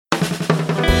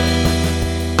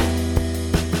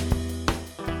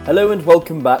Hello and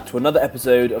welcome back to another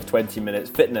episode of 20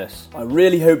 Minutes Fitness. I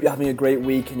really hope you're having a great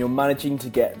week and you're managing to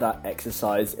get that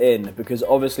exercise in, because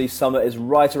obviously summer is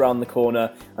right around the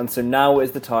corner, and so now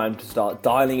is the time to start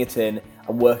dialing it in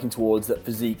and working towards that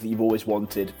physique that you've always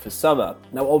wanted for summer.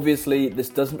 Now obviously this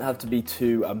doesn't have to be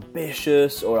too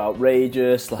ambitious or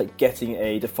outrageous, like getting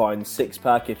a defined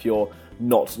six-pack if you're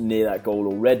not near that goal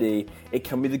already. It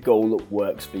can be the goal that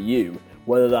works for you.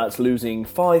 Whether that's losing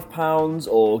 5 pounds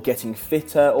or getting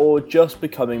fitter or just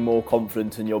becoming more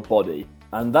confident in your body.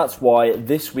 And that's why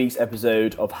this week's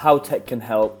episode of How Tech Can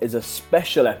Help is a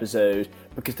special episode,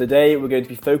 because today we're going to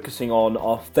be focusing on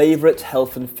our favourite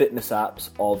health and fitness apps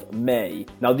of May.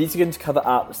 Now these are going to cover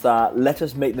apps that let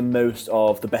us make the most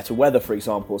of the better weather, for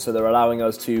example, so they're allowing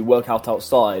us to work out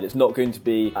outside. It's not going to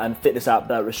be a fitness app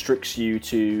that restricts you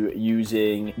to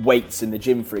using weights in the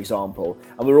gym, for example.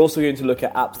 And we're also going to look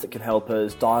at apps that can help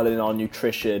us dial in our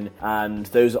nutrition, and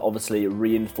those obviously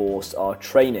reinforce our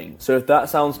training. So if that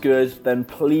sounds good, then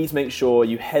please make sure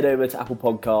you head over to Apple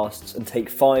Podcasts and take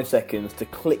 5 seconds to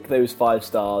click those 5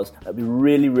 stars. That'd be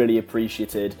really, really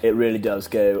appreciated. It really does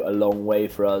go a long way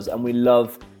for us, and we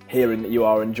love hearing that you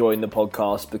are enjoying the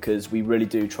podcast, because we really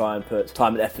do try and put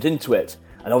time and effort into it.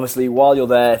 And obviously while you're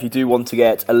there, if you do want to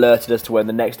get alerted as to when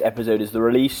the next episode is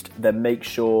released, then make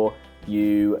sure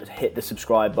you hit the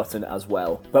subscribe button as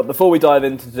well. But before we dive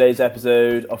into today's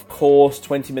episode, of course,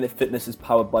 20 Minute Fitness is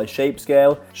powered by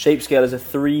ShapeScale. ShapeScale is a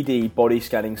 3D body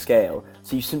scanning scale.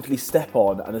 So you simply step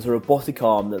on and there's a robotic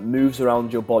arm that moves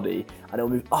around your body, and it will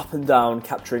move up and down,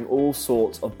 capturing all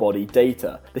sorts of body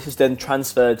data. This is then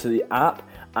transferred to the app,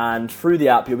 and through the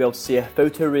app you'll be able to see a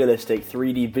photorealistic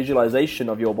 3D visualization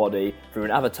of your body through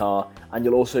an avatar, and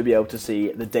you'll also be able to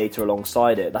see the data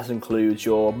alongside it. That includes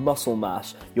your muscle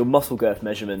mass, your muscle girth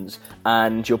measurements,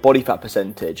 and your body fat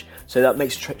percentage. So that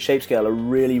makes ShapeScale a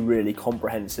really, really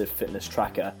comprehensive fitness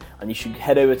tracker, and you should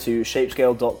head over to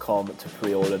shapescale.com to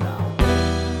pre-order now.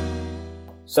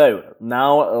 So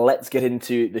now let's get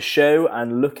into the show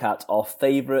and look at our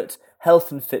favourite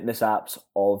health and fitness apps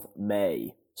of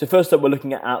May. So first up, we're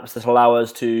looking at apps that allow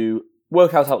us to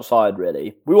work out outside,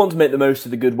 really. We want to make the most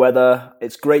of the good weather.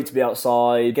 It's great to be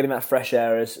outside. Getting that fresh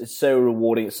air is so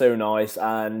rewarding, it's so nice,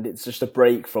 and it's just a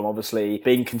break from obviously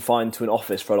being confined to an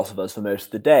office for a lot of us for most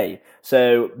of the day.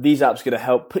 So these apps are going to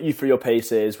help put you through your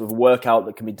paces with a workout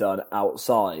that can be done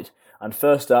outside. And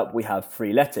first up, we have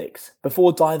Freeletics.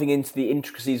 Before diving into the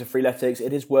intricacies of Freeletics,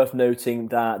 it is worth noting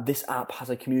that this app has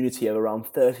a community of around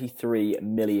 33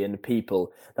 million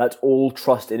people that all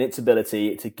trust in its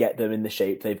ability to get them in the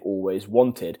shape they've always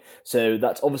wanted. So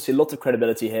that's obviously a lot of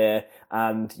credibility here,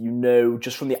 and you know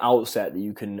just from the outset that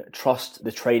you can trust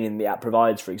the training the app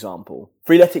provides, for example.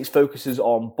 Freeletics focuses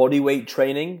on body weight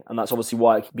training, and that's obviously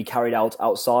why it can be carried out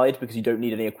outside, because you don't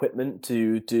need any equipment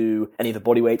to do any of the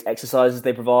body weight exercises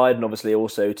they provide, and obviously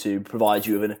also to provide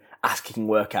you with an ass-kicking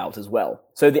workout as well.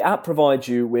 So the app provides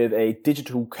you with a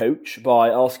digital coach by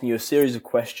asking you a series of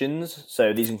questions.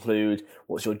 So these include,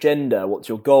 what's your gender? What's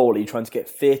your goal? Are you trying to get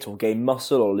fit or gain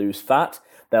muscle or lose fat?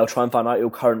 They'll try and find out your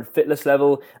current fitness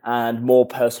level and more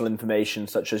personal information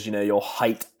such as, your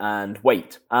height and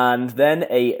weight. And then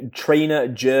a trainer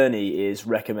journey is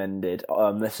recommended.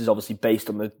 This is obviously based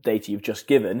on the data you've just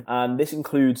given. And this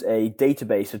includes a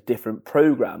database of different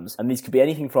programs. And these could be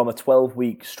anything from a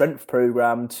 12-week strength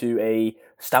program to a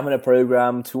stamina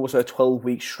program to also a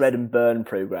 12-week shred and burn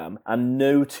program, and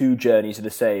no two journeys are the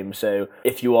same. So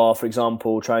if you are, for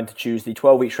example, trying to choose the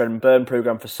 12-week shred and burn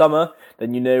program for summer,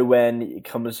 then you know when it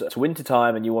comes to winter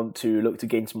time and you want to look to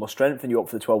gain some more strength and you opt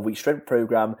for the 12-week strength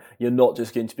program, you're not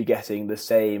just going to be getting the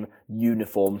same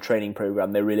uniform training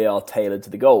program. They really are tailored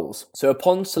to the goals. So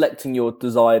upon selecting your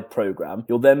desired program,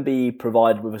 you'll then be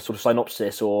provided with a sort of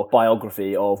synopsis or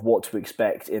biography of what to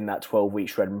expect in that 12-week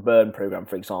shred and burn program,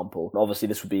 for example.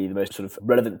 Obviously this would be the most sort of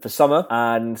relevant for summer,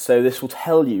 and so this will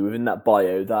tell you within that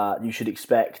bio that you should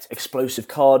expect explosive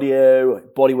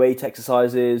cardio, body weight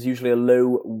exercises, usually a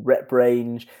low rep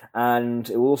range, and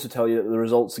it will also tell you that the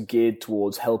results are geared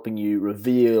towards helping you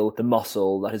reveal the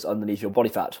muscle that is underneath your body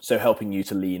fat, so helping you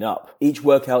to lean up. Each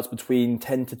workout's between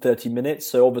 10 to 30 minutes,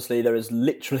 so obviously there is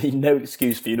literally no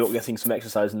excuse for you not getting some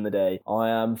exercise in the day. I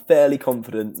am fairly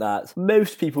confident that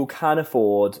most people can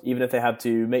afford, even if they have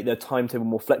to make their timetable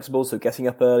more flexible, so getting getting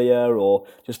up earlier or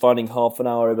just finding half an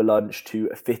hour over lunch to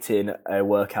fit in a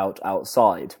workout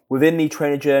outside. Within the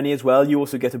trainer journey as well, you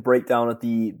also get a breakdown of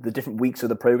the different weeks of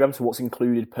the program, so what's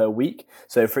included per week.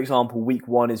 So for example, week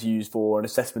 1 is used for an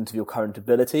assessment of your current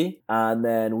ability, and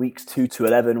then weeks 2 to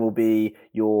 11 will be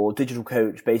your digital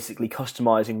coach basically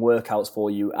customizing workouts for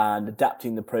you and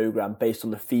adapting the program based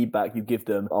on the feedback you give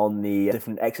them on the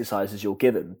different exercises you're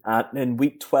given. And in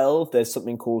week 12, there's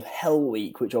something called Hell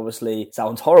Week, which obviously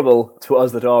sounds horrible to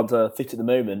us that aren't fit at the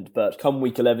moment, but come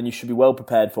week 11, you should be well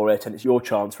prepared for it, and it's your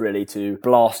chance really to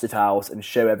blast it out and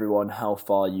show everyone how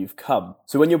far you've come.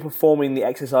 So when you're performing the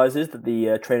exercises that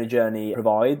the trainer journey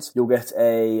provides, you'll get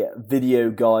a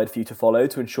video guide for you to follow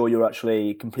to ensure you're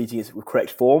actually completing it with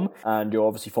correct form, and you're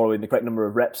obviously following the correct number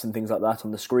of reps and things like that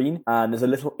on the screen. And there's a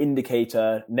little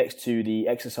indicator next to the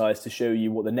exercise to show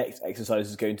you what the next exercise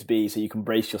is going to be, so you can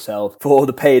brace yourself for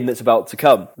the pain that's about to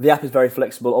come. The app is very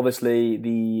flexible. Obviously,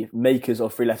 the makers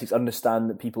of Freeletics understand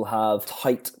that people have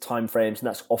tight time frames, and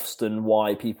that's often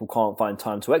why people can't find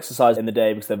time to exercise in the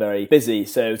day because they're very busy.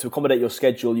 So to accommodate your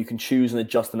schedule, you can choose and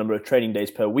adjust the number of training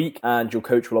days per week, and your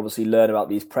coach will obviously learn about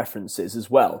these preferences as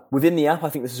well. Within the app, I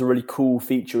think this is a really cool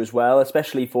feature as well,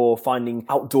 especially for finding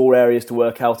outdoor areas to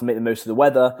work out and make the most of the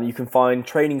weather. You can find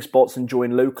training spots and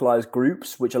join localized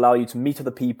groups, which allow you to meet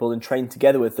other people and train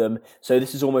together with them. So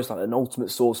this is almost like an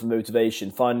ultimate source of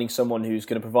motivation, finding someone who's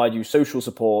going to provide you social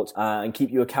support and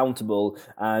keep you accountable.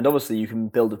 And obviously you can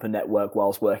build up a network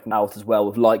whilst working out as well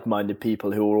with like-minded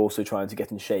people who are also trying to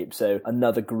get in shape. So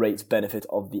another great benefit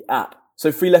of the app.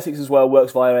 So Freeletics as well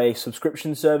works via a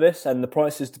subscription service, and the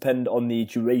prices depend on the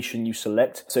duration you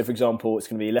select. So for example, it's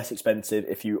going to be less expensive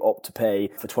if you opt to pay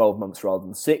for 12 months rather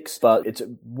than 6, but it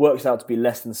works out to be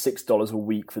less than $6 a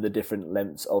week for the different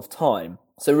lengths of time.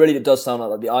 So really it does sound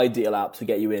like the ideal app to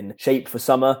get you in shape for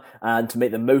summer and to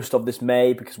make the most of this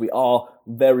May, because we are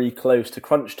very close to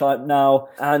crunch time now.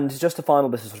 And just a final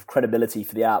bit of sort of credibility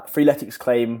for the app, Freeletics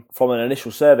claim from an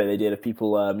initial survey they did of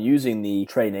people using the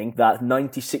training that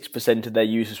 96% of their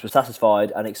users were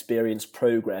satisfied and experienced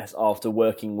progress after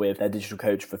working with their digital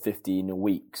coach for 15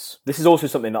 weeks. This is also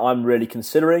something that I'm really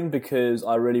considering because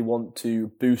I really want to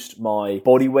boost my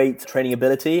body weight training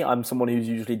ability. I'm someone who's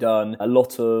usually done a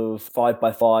lot of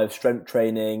 5x5 strength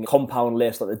training, compound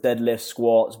lifts like the deadlift,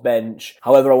 squats, bench.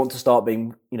 However, I want to start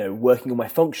being, working on my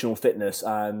functional fitness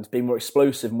and being more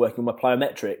explosive and working on my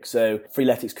plyometrics. So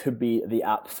Freeletics could be the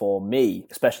app for me,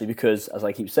 especially because, as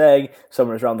I keep saying,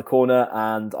 summer is around the corner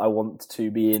and I want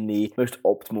to be in the most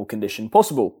optimal condition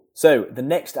possible. So the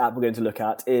next app we're going to look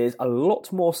at is a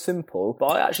lot more simple, but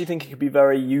I actually think it could be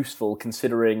very useful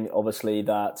considering obviously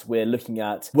that we're looking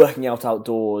at working out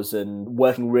outdoors and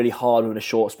working really hard within a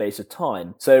short space of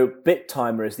time. So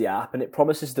BitTimer is the app, and it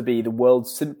promises to be the world's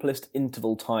simplest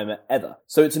interval timer ever.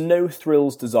 So it's a no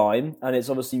thrills design, and it's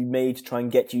obviously made to try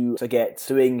and get you to get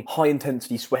doing high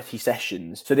intensity sweaty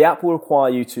sessions. So the app will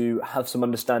require you to have some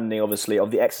understanding obviously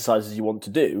of the exercises you want to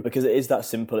do, because it is that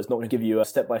simple. It's not going to give you a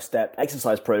step-by-step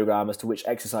exercise program as to which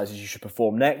exercises you should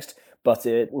perform next, but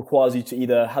it requires you to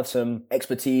either have some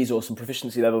expertise or some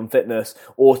proficiency level in fitness,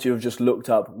 or to have just looked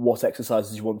up what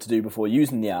exercises you want to do before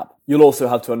using the app. You'll also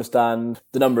have to understand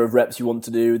the number of reps you want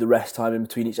to do, the rest time in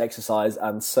between each exercise,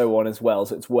 and so on as well.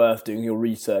 So it's worth doing your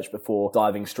research before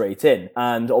diving straight in.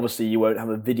 And obviously you won't have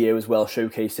a video as well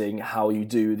showcasing how you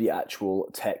do the actual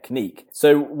technique.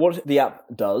 So what the app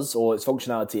does, or its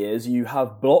functionality is, you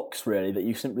have blocks really that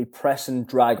you simply press and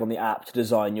drag on the app to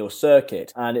design your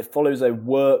circuit. And it follows a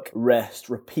work, rest,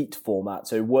 repeat format.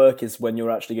 So work is when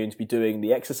you're actually going to be doing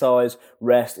the exercise,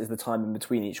 rest is the time in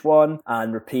between each one,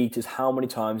 and repeat is how many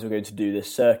times you're going to do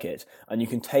this circuit. And you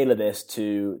can tailor this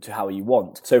to how you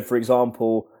want. So for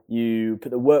example, you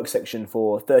put the work section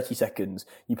for 30 seconds,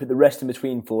 you put the rest in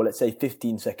between for, let's say,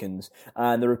 15 seconds,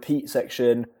 and the repeat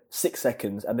section 6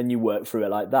 seconds, and then you work through it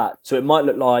like that. So it might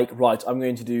look like, right, I'm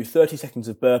going to do 30 seconds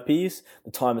of burpees,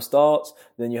 the timer starts,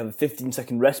 then you have a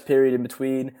 15-second rest period in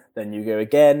between, then you go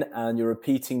again, and you're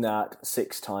repeating that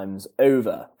 6 times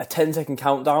over. A 10-second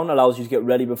countdown allows you to get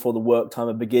ready before the work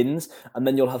timer begins, and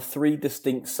then you'll have 3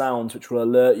 distinct sounds which will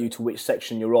alert you to which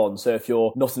section you're on. So if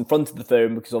you're not in front of the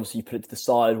phone, because obviously you put it to the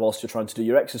side whilst you're trying to do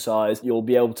your exercise, you'll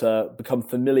be able to become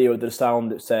familiar with the sound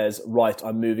that says, right,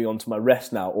 I'm moving on to my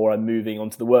rest now, or I'm moving on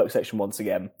to the work section once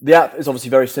again. The app is obviously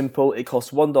very simple. It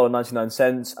costs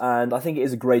 $1.99, and I think it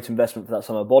is a great investment for that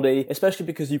summer body, especially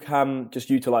because you can just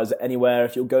utilize it anywhere.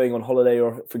 If you're going on holiday,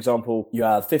 or for example, you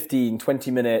have 15, 20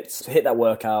 minutes to hit that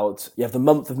workout, you have the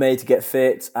month of May to get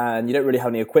fit, and you don't really have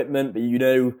any equipment, but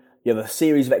You have a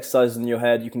series of exercises in your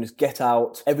head. You can just get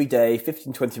out every day,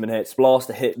 15, 20 minutes, blast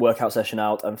a HIIT workout session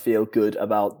out and feel good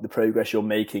about the progress you're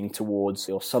making towards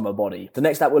your summer body. The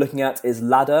next app we're looking at is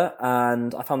Ladder,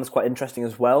 and I found this quite interesting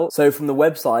as well. So from the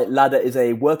website, Ladder is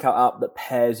a workout app that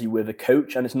pairs you with a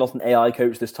coach, and it's not an AI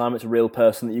coach this time, it's a real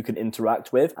person that you can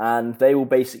interact with, and they will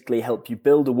basically help you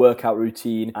build a workout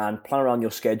routine and plan around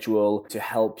your schedule to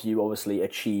help you obviously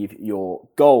achieve your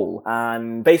goal.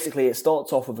 And basically it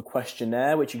starts off with a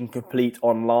questionnaire which you can complete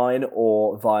online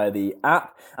or via the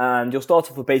app, and you'll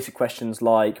start off with basic questions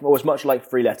like, well, it's much like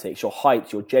freeletics, your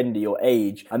height, your gender, your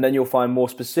age, and then you'll find more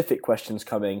specific questions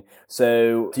coming.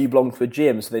 So do you belong to a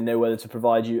gym, so they know whether to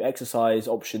provide you exercise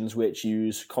options which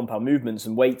use compound movements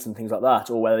and weights and things like that,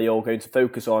 or whether you're going to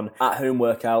focus on at-home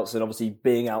workouts and obviously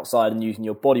being outside and using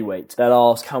your body weight. They'll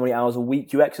ask how many hours a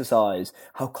week you exercise,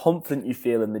 how confident you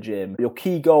feel in the gym, your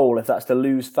key goal, if that's to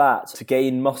lose fat, to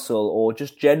gain muscle, or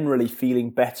just generally feeling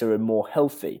better and more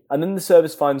healthy. And then the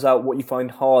service finds out what you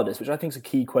find hardest, which I think is a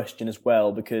key question as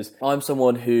well, because I'm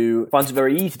someone who finds it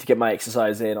very easy to get my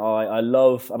exercise in. I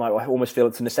love, and I almost feel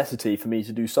it's a necessity for me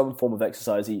to do some form of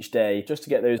exercise each day just to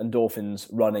get those endorphins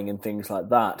running and things like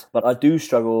that. But I do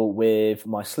struggle with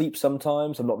my sleep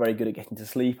sometimes. I'm not very good at getting to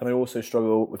sleep, and I also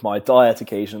struggle with my diet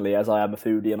occasionally, as I am a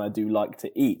foodie and I do like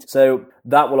to eat. So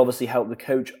that will obviously help the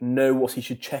coach know what he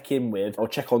should check in with or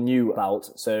check on you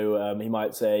about. So he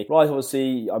might say, right,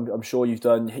 obviously I'm sure you've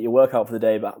hit your workout for the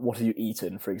day, but what have you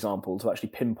eaten, for example, to actually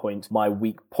pinpoint my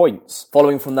weak points.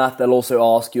 Following from that, they'll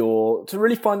also ask to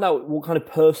really find out what kind of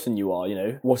person you are,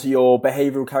 what are your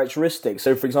behavioural characteristics.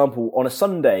 So for example, on a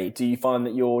Sunday, do you find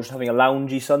that you're just having a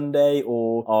loungy Sunday,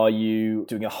 or are you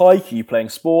doing a hike? Are you playing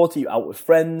sport? Are you out with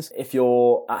friends? If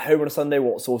you're at home on a Sunday,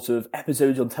 what sort of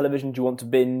episodes on television do you want to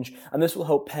binge? And this will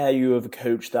help pair you with a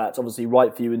coach that's obviously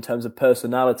right for you in terms of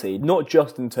personality, not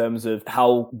just in terms of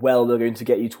how well they're going to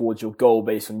get you towards your goal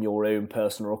based on your own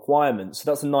personal requirements. So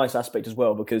that's a nice aspect as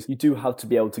well, because you do have to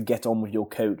be able to get on with your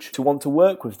coach to want to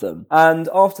work with them. And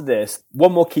after this,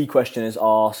 one more key question is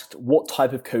asked: what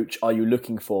type of coach are you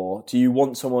looking for? Do you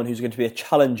want someone who's going to be a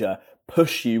challenger,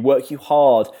 push you, work you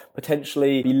hard,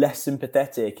 potentially be less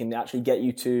sympathetic and actually get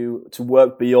you to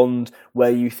work beyond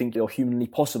where you think you're humanly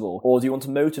possible? Or do you want to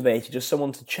motivate you, just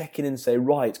someone to check in and say,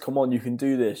 right, come on, you can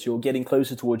do this, you're getting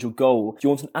closer towards your goal? Do you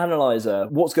want an analyzer?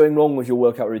 What's going wrong with your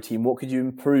workout routine? What could you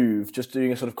improve? Just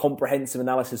doing a sort of comprehensive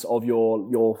analysis of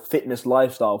your fitness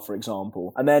lifestyle, for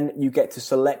example. And then you get to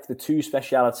select the two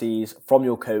specialities from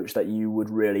your coach that you would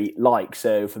really like.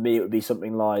 So for me, it would be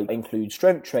something like include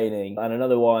strength training, and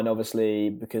another one, obviously,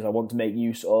 because I want to make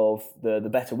use of the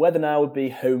better weather now, would be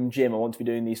home gym. I want to be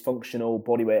doing these functional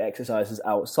bodyweight exercises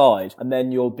outside. And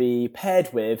then you'll be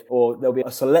paired with, or there'll be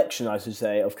a selection, I should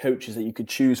say, of coaches that you could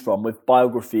choose from with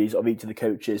biographies of each of the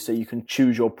coaches, so you can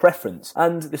choose your preference.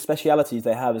 And the specialities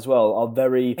they have as well are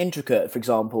very intricate, for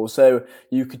example. So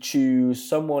you could choose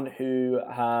someone who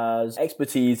has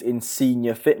expertise in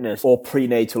senior fitness or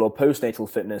prenatal or postnatal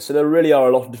fitness. So there really are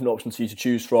a lot of different options for you to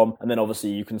choose from. And then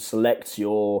obviously you can select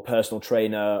your personal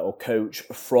trainer or coach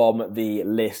from the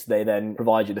list. They then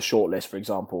provide you the short list, for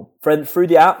example. Through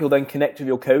the app, you'll then connect with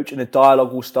your coach and a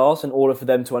dialogue will start in order for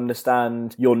them to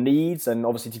understand your needs and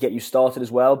obviously to get you started as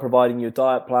well, providing you a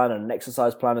diet plan and an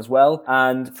exercise plan as well.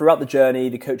 And throughout the journey,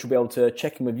 the coach will be able to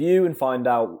check in with you and find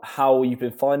out how you've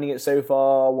been finding it so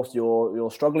far, what's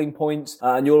your struggling points,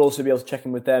 and you'll also be able to check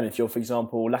in with them if you're, for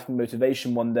example, lacking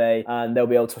motivation one day, and they'll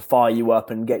be able to fire you up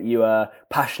and get you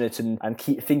passionate and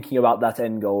keep thinking about that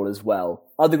end goal as well.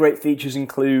 Other great features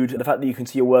include the fact that you can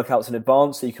see your workouts in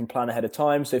advance, so you can plan ahead of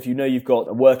time. So if you know you've got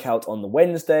a workout on the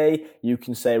Wednesday, you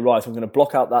can say, right, I'm going to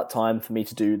block out that time for me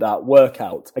to do that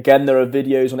workout. Again, there are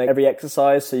videos on every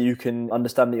exercise, so you can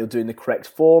understand that you're doing the correct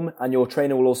form, and your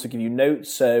trainer will also give you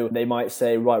notes. So they might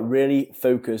say, right, really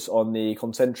focus on the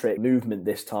concentric movement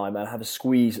this time and have a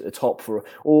squeeze at the top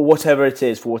or whatever it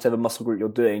is for whatever muscle group you're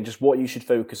doing, just what you should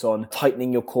focus on,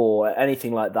 tightening your core,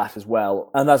 anything like that as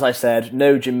well. And as I said,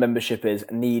 no gym membership is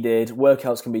needed.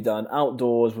 Workouts can be done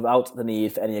outdoors without the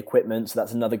need for any equipment, so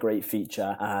that's another great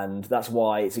feature, and that's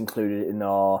why it's included in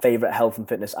our favourite health and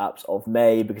fitness apps of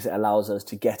May, because it allows us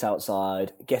to get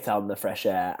outside, get out in the fresh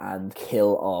air and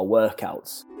kill our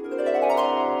workouts.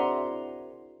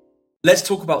 Let's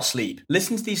talk about sleep.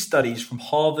 Listen to these studies from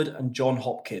Harvard and Johns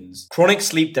Hopkins. Chronic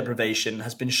sleep deprivation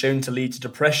has been shown to lead to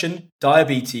depression,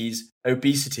 diabetes,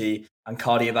 obesity, and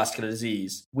cardiovascular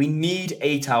disease. We need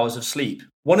 8 hours of sleep.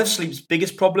 One of sleep's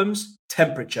biggest problems?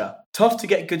 Temperature. Tough to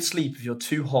get good sleep if you're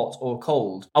too hot or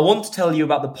cold? I want to tell you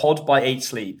about the Pod by 8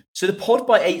 Sleep. So the Pod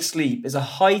by 8 Sleep is a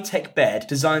high-tech bed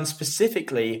designed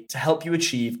specifically to help you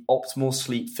achieve optimal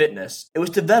sleep fitness. It was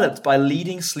developed by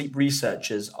leading sleep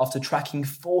researchers after tracking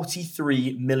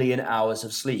 43 million hours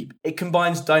of sleep. It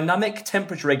combines dynamic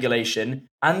temperature regulation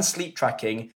and sleep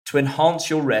tracking to enhance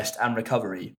your rest and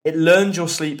recovery. It learns your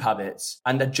sleep habits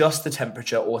and adjusts the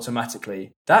temperature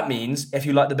automatically. That means if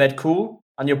you like the bed cool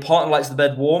and your partner likes the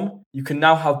bed warm, you can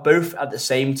now have both at the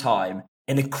same time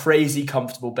in a crazy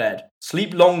comfortable bed.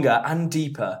 Sleep longer and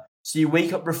deeper so you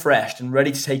wake up refreshed and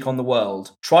ready to take on the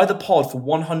world. Try the Pod for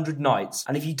 100 nights,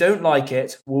 and if you don't like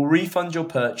it, we'll refund your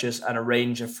purchase and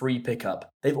arrange a free pickup.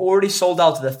 They've already sold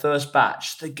out of their first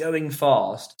batch, so they're going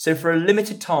fast. So for a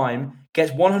limited time,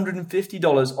 get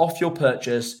 $150 off your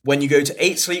purchase when you go to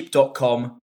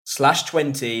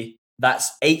 8sleep.com/20.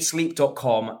 That's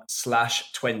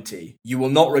 8sleep.com/20. You will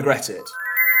not regret it.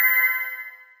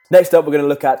 Next up, we're going to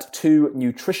look at 2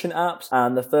 nutrition apps,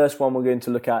 and the first one we're going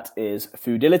to look at is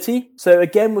Foodility. So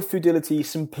again, with Foodility,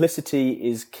 simplicity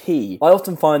is key. I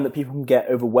often find that people can get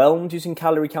overwhelmed using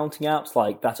calorie counting apps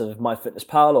like that of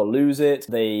MyFitnessPal or Lose It.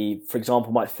 They, for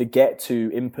example, might forget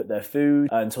to input their food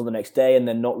until the next day and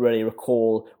then not really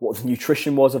recall what the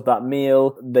nutrition was of that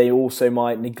meal. They also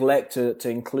might neglect to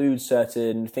include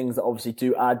certain things that obviously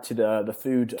do add to the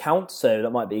food count. So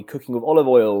that might be cooking with olive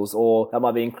oils, or that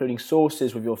might be including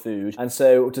sauces with your food. And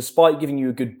so despite giving you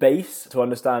a good base to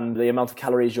understand the amount of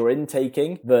calories you're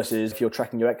intaking versus if you're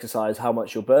tracking your exercise, how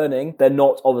much you're burning, they're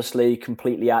not obviously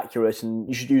completely accurate, and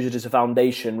you should use it as a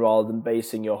foundation rather than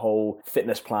basing your whole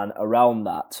fitness plan around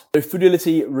that. So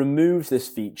Foodility removes this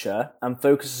feature and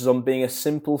focuses on being a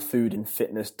simple food and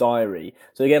fitness diary.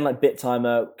 So again, like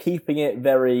BitTimer, keeping it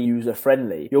very user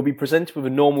friendly. You'll be presented with a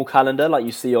normal calendar like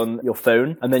you see on your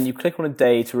phone, and then you click on a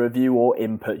day to review or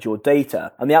input your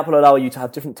data. And the app will allow you to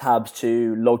have different tabs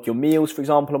to log your meals, for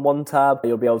example, on one tab.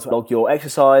 You'll be able to log your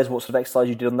exercise, what sort of exercise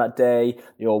you did on that day,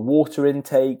 your water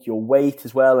intake, your weight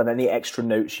as well, and any extra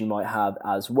notes you might have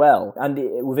as well. And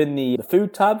within the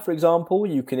food tab, for example,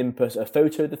 you can input a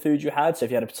photo of the food you had. So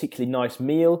if you had a particularly nice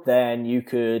meal, then you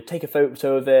could take a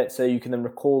photo of it so you can then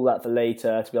recall that for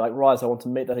later to be like, right, I want to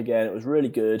make that again. It was really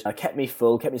good. It kept me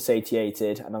full, kept me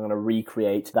satiated, and I'm going to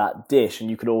recreate that dish. And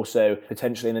you could also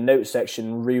potentially in the notes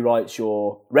section rewrite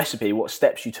your recipe, what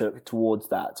steps you took towards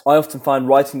that. I often find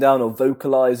writing down or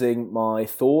vocalizing my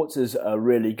thoughts is a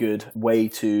really good way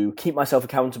to keep myself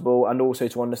accountable and also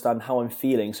to understand how I'm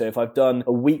feeling. So if I've done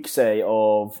a week, say,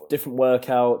 of different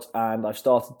workouts and I've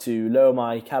started to lower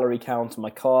my calorie count and my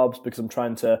carbs because I'm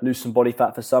trying to lose some body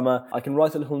fat for summer, I can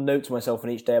write a little note to myself on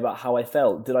each day about how I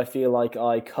felt. Did I feel like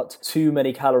I cut too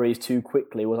many calories too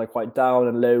quickly? Was I quite down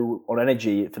and low on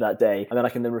energy for that day? And then I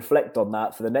can then reflect on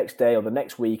that for the next day or the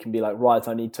next week and be like, right,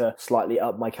 I need to slightly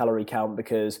up my calorie count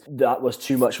because that was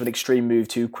too much of an extreme move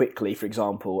too quickly, for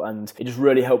example. And it just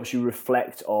really helps you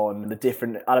reflect on the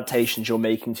different adaptations you're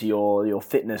making to your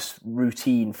fitness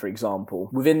routine, for example.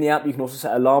 Within the app, you can also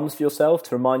set alarms for yourself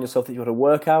to remind yourself that you've got to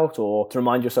work out or to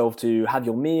remind yourself to have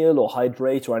your meal or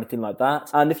hydrate or anything like that.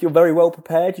 And if you're very well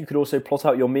prepared, you could also plot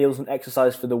out your meals and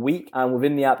exercise for the week. And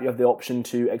within the app, you have the option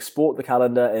to export the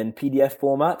calendar in PDF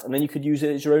format, and then you could use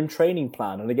it as your own training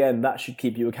plan. And again, that should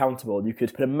keep you accountable. You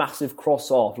could put a massive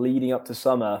cross off leading up to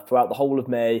summer throughout the whole of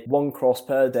May, 1 cross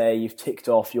per day, you've ticked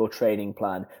off your training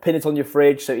plan. Pin it on your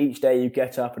fridge so each day you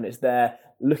get up and it's there,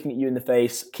 looking at you in the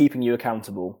face, keeping you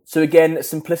accountable. So again,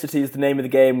 simplicity is the name of the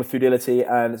game with Foodility,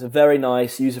 and it's a very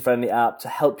nice user-friendly app to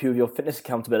help you with your fitness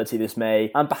accountability this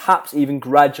May, and perhaps even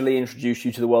gradually introduce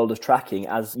you to the world of tracking,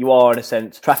 as you are in a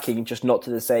sense tracking, just not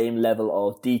to the same level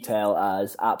of detail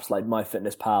as apps like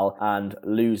MyFitnessPal and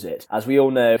Lose It. As we all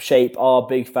know, Shape are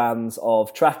big fans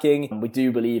of tracking, and we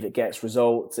do believe it gets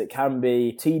results. It can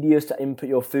be tedious to input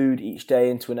your food each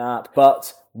day into an app,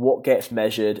 but what gets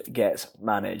measured gets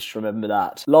managed. Remember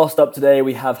that. Last up today,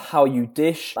 we have How You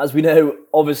Dish. As we know,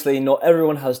 obviously not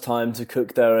everyone has time to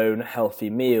cook their own healthy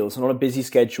meals. And on a busy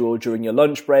schedule during your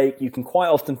lunch break, you can quite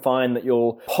often find that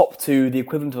you'll pop to the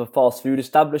equivalent of a fast food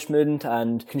establishment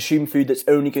and consume food that's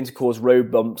only going to cause road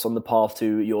bumps on the path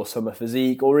to your summer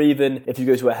physique. Or even if you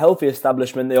go to a healthy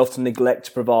establishment, they often neglect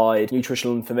to provide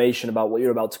nutritional information about what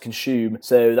you're about to consume.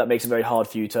 So that makes it very hard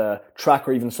for you to track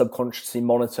or even subconsciously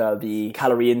monitor the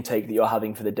calorie calorie intake that you're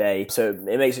having for the day. So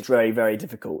it makes it very, very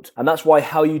difficult. And that's why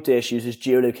How You Dish uses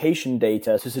geolocation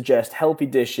data to suggest healthy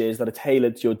dishes that are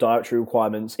tailored to your dietary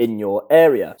requirements in your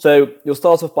area. So you'll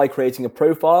start off by creating a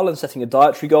profile and setting a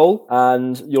dietary goal,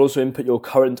 and you'll also input your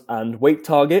current and weight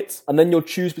targets, and then you'll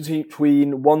choose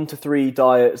between 1 to 3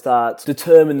 diets that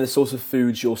determine the sort of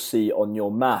foods you'll see on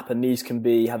your map. And these can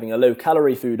be having a low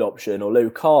calorie food option, or low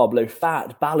carb, low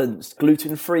fat, balanced,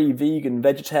 gluten-free, vegan,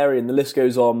 vegetarian, the list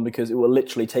goes on, because it will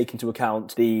literally take into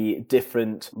account the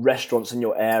different restaurants in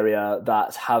your area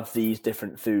that have these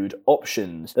different food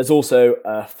options. There's also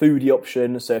a foodie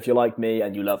option, so if you're like me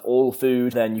and you love all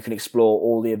food, then you can explore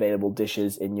all the available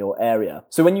dishes in your area.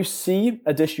 So when you see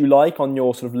a dish you like on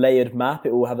your sort of layered map,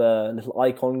 it will have a little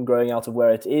icon growing out of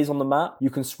where it is on the map. You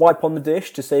can swipe on the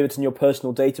dish to save it in your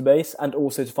personal database, and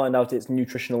also to find out its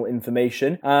nutritional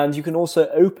information. And you can also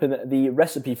open the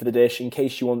recipe for the dish in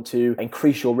case you want to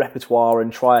increase your repertoire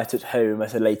and try it at home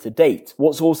at a later date.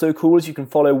 What's also cool is you can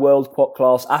follow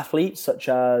world-class athletes such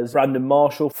as Brandon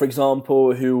Marshall, for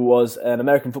example, who was an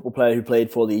American football player who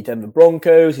played for the Denver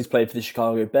Broncos. He's played for the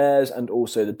Chicago Bears and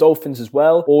also the Dolphins as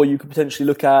well. Or you could potentially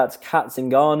look at Kat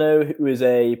Zingano, who is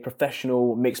a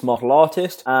professional mixed martial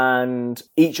artist, and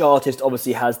each artist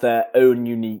obviously has their own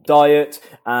unique diet,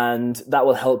 and that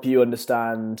will help you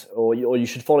understand, or you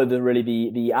should follow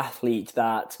the athlete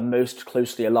that most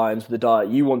closely aligns with the diet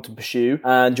you want to pursue,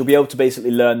 and you'll be able to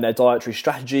basically learn their dietary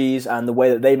strategies and the way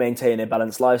that they maintain a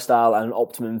balanced lifestyle and an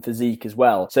optimum physique as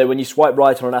well. So when you swipe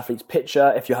right on an athlete's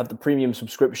picture, if you have the premium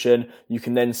subscription, you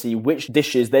can then see which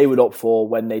dishes they would opt for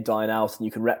when they dine out, and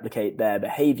you can replicate their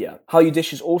behavior. How You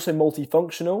Dish is also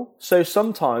multifunctional. So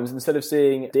sometimes instead of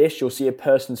seeing a dish, you'll see a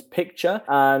person's picture,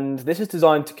 and this is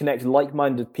designed to connect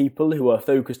like-minded people who are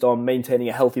focused on maintaining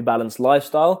a healthy, balanced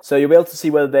lifestyle. So you'll be able to see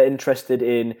whether they're interested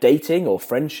in dating or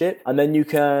friendship, and then you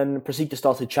can proceed to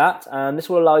start a chat, and this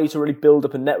will allow you to really build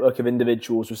up a network of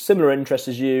individuals with similar interests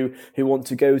as you, who want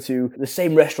to go to the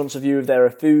same restaurants as you if they're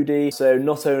a foodie. So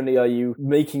not only are you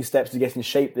making steps to get in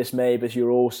shape this May, but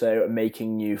you're also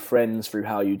making new friends through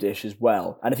How You Dish as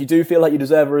well. And if you do feel like you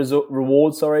deserve a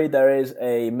reward, there is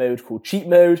a mode called Cheat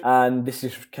Mode, and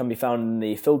can be found in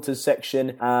the filters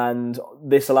section, and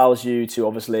this allows you to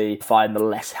obviously find the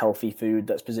less healthy food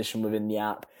that's positioned within the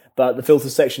app. But the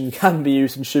filters section can be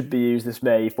used and should be used this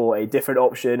May for a different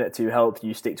option to help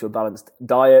you stick to a balanced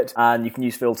diet. And you can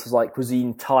use filters like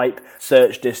cuisine type,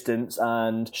 search distance,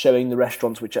 and showing the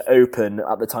restaurants which are open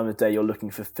at the time of day you're looking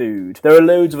for food. There are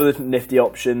loads of other nifty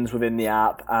options within the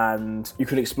app, and you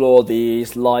can explore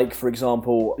these, like, for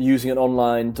example, using an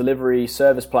online delivery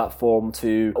service platform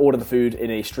to order the food in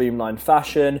a streamlined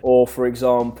fashion, or, for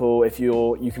example, if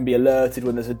you can be alerted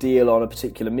when there's a deal on a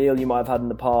particular meal you might have had in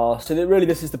the past. So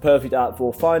this is the perfect app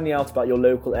for finding out about your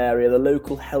local area, the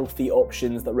local healthy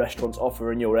options that restaurants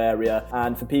offer in your area,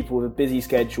 and for people with a busy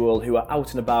schedule who are out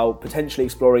and about, potentially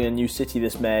exploring a new city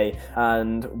this May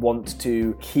and want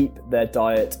to keep their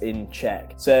diet in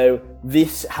check. So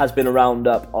this has been a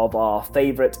roundup of our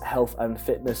favourite health and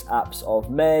fitness apps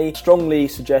of May. Strongly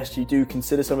suggest you do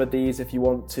consider some of these if you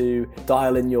want to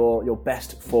dial in your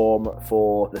best form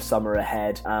for the summer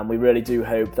ahead. And we really do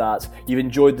hope that you've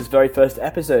enjoyed this very first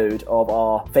episode of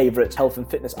our favourite health and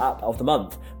fitness app of the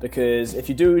month, because if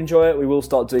you do enjoy it, we will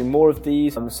start doing more of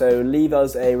these. So leave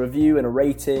us a review and a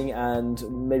rating and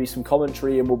maybe some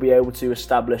commentary, and we'll be able to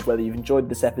establish whether you've enjoyed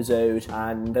this episode,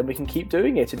 and then we can keep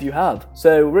doing it if you have.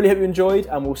 So really hope you enjoyed,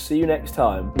 and we'll see you next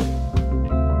time.